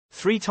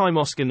three-time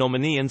Oscar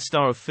nominee and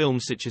star of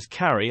films such as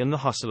Carrie and The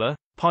Hustler,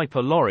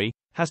 Piper Laurie,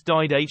 has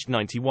died aged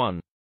 91.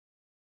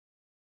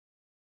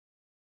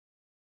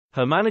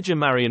 Her manager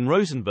Marion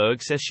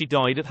Rosenberg says she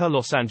died at her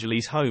Los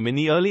Angeles home in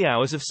the early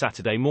hours of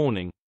Saturday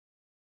morning.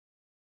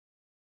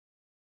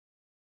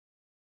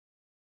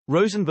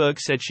 Rosenberg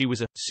said she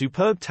was a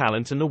superb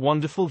talent and a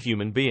wonderful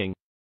human being.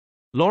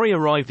 Laurie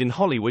arrived in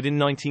Hollywood in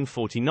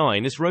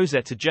 1949 as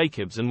Rosetta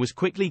Jacobs and was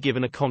quickly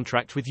given a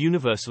contract with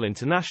Universal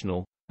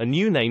International, a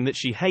new name that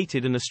she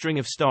hated, and a string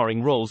of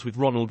starring roles with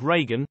Ronald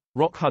Reagan,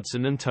 Rock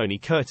Hudson and Tony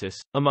Curtis,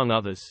 among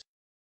others.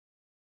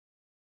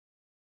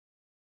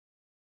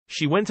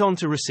 She went on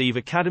to receive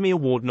Academy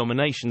Award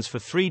nominations for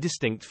 3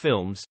 distinct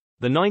films: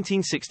 the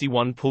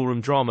 1961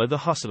 Pullroom drama The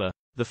Hustler,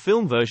 the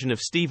film version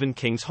of Stephen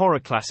King's horror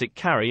classic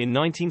Carrie in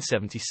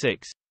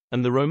 1976,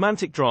 and the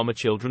romantic drama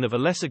Children of a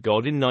Lesser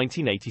God in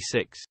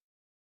 1986.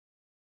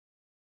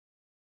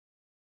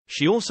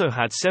 She also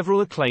had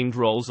several acclaimed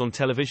roles on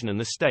television and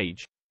the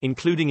stage,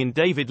 including in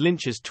David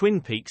Lynch's Twin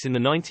Peaks in the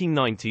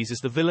 1990s as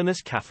the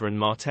villainous Catherine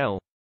Martell.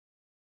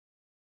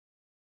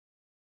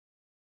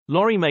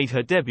 Laurie made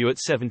her debut at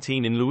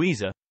 17 in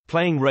Louisa,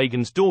 playing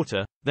Reagan's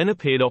daughter, then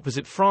appeared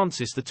opposite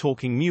Francis the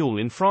Talking Mule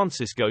in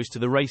Francis Goes to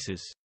the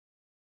Races.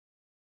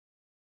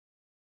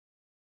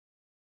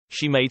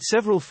 She made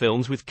several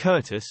films with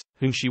Curtis,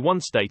 whom she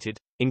once dated,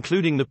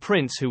 including The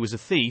Prince Who Was a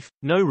Thief,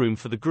 No Room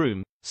for the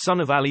Groom, Son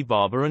of Ali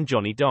Baba and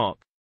Johnny Dark.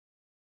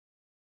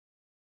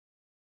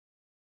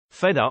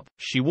 Fed up,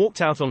 she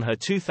walked out on her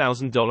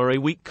 $2,000 a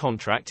week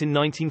contract in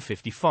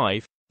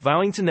 1955,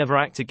 vowing to never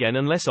act again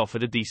unless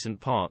offered a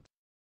decent part.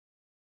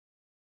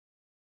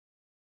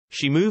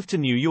 She moved to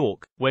New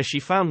York, where she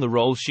found the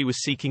roles she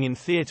was seeking in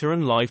theater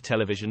and live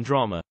television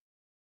drama.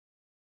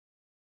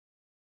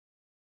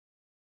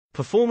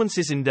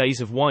 Performances in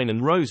Days of Wine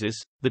and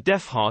Roses, The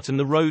Deaf Heart and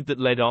The Road That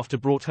Led After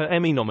brought her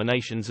Emmy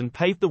nominations and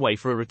paved the way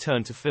for a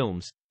return to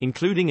films,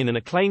 including in an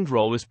acclaimed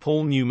role as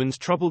Paul Newman's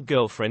troubled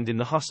girlfriend in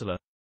The Hustler.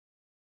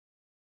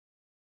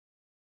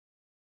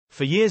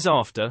 For years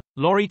after,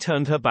 Laurie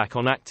turned her back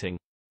on acting.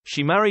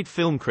 She married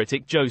film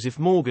critic Joseph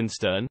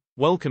Morgenstern,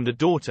 welcomed a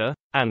daughter,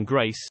 Anne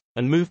Grace,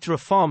 and moved to a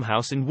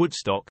farmhouse in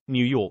Woodstock,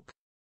 New York.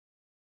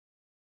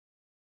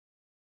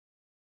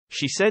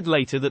 She said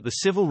later that the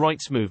civil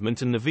rights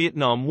movement and the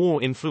Vietnam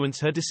War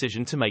influenced her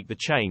decision to make the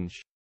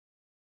change.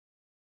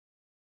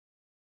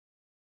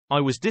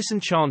 "I was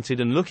disenchanted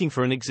and looking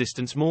for an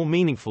existence more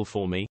meaningful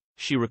for me,"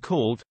 she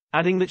recalled,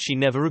 adding that she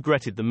never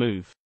regretted the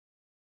move.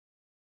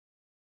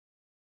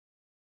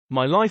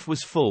 "My life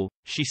was full,"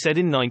 she said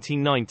in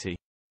 1990.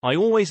 "I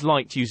always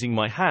liked using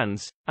my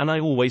hands, and I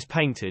always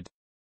painted."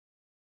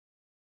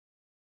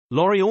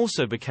 Laurie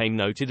also became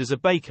noted as a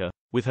baker,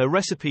 with her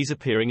recipes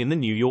appearing in the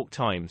New York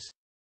Times.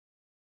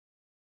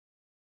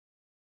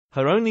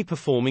 Her only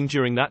performing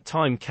during that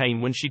time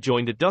came when she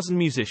joined a dozen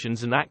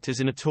musicians and actors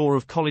in a tour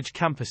of college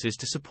campuses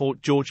to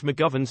support George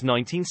McGovern's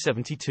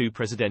 1972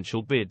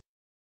 presidential bid.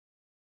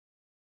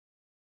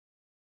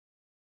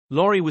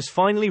 Laurie was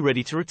finally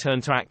ready to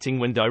return to acting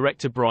when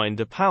director Brian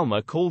De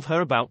Palma called her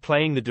about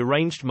playing the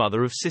deranged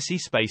mother of Sissy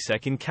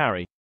Spacek in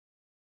Carrie.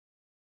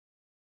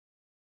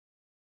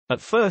 At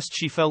first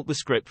she felt the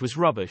script was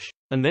rubbish,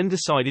 and then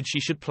decided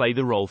she should play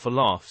the role for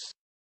laughs.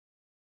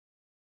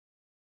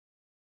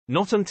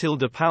 Not until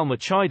De Palma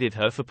chided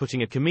her for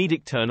putting a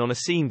comedic turn on a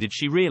scene did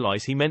she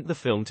realize he meant the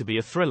film to be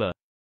a thriller.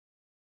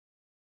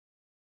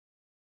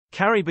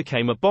 Carrie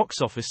became a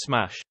box office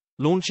smash,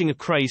 launching a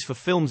craze for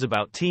films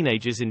about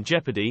teenagers in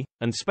jeopardy,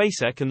 and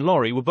Spacek and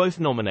Laurie were both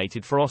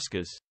nominated for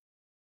Oscars.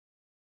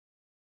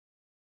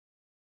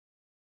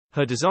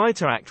 Her desire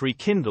to act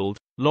rekindled,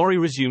 Laurie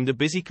resumed a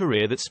busy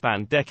career that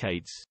spanned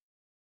decades.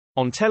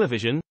 On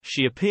television,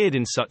 she appeared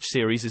in such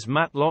series as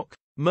Matlock,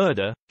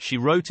 Murder, She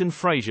Wrote and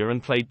Frasier,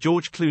 and played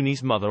George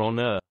Clooney's mother on